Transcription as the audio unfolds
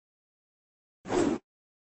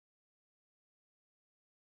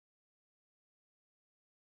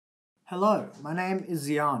Hello, my name is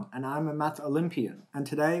Zian and I'm a Math Olympian, and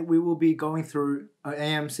today we will be going through an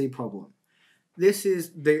AMC problem. This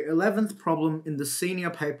is the 11th problem in the senior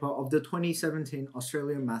paper of the 2017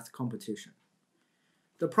 Australian Math Competition.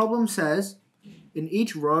 The problem says, in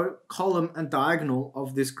each row, column and diagonal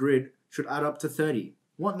of this grid should add up to 30.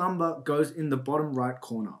 What number goes in the bottom right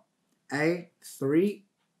corner? A, 3,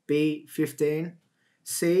 B, 15,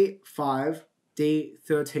 C, 5, D,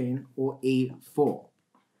 13, or E, 4.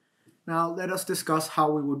 Now, let us discuss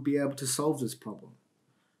how we would be able to solve this problem.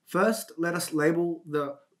 First, let us label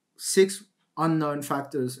the 6 unknown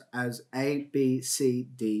factors as A, B, C,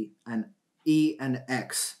 D, and E and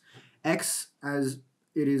X. X as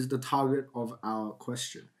it is the target of our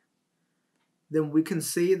question. Then we can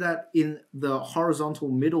see that in the horizontal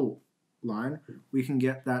middle line, we can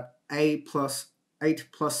get that A plus 8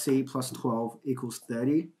 plus C plus 12 equals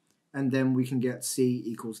 30, and then we can get C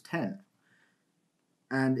equals 10.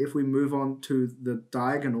 And if we move on to the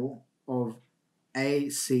diagonal of A,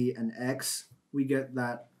 C, and X, we get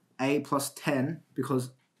that A plus 10,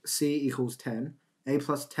 because C equals 10, A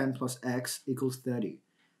plus 10 plus X equals 30.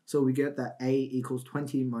 So we get that A equals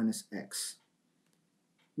 20 minus X.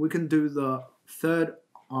 We can do the third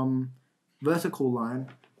vertical line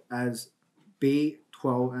as B,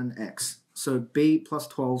 12, and X. So B plus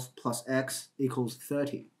 12 plus X equals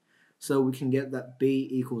 30. So we can get that B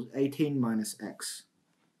equals 18 minus X.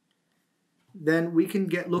 Then we can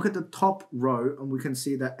look at the top row and we can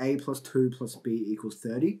see that A plus 2 plus B equals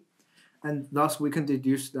 30. And thus we can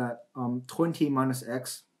deduce that 20 minus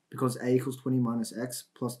X, because A equals 20 minus X,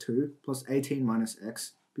 plus 2, plus 18 minus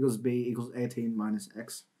X, because B equals 18 minus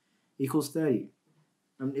X, equals 30.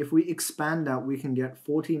 And if we expand that, we can get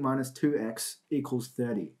 40 minus 2X equals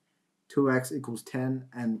 30. 2X equals 10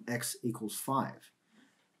 and X equals 5.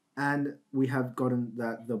 And we have gotten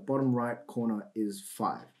that the bottom right corner is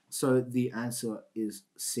 5. So the answer is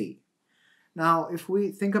C. Now, if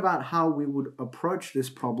we think about how we would approach this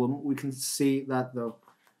problem, we can see that the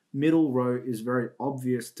middle row is very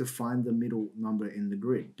obvious to find the middle number in the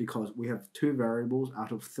grid, because we have 2 variables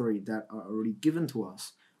out of 3 that are already given to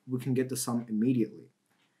us. We can get the sum immediately.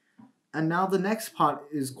 And now the next part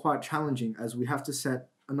is quite challenging, as we have to set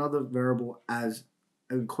another variable as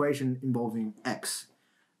an equation involving x.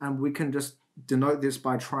 And we can just denote this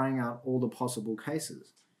by trying out all the possible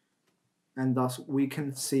cases. And thus we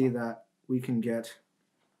can see that we can get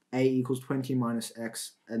A equals 20 minus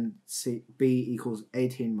X and B equals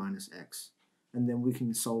 18 minus X. And then we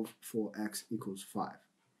can solve for X equals 5.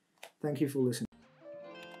 Thank you for listening.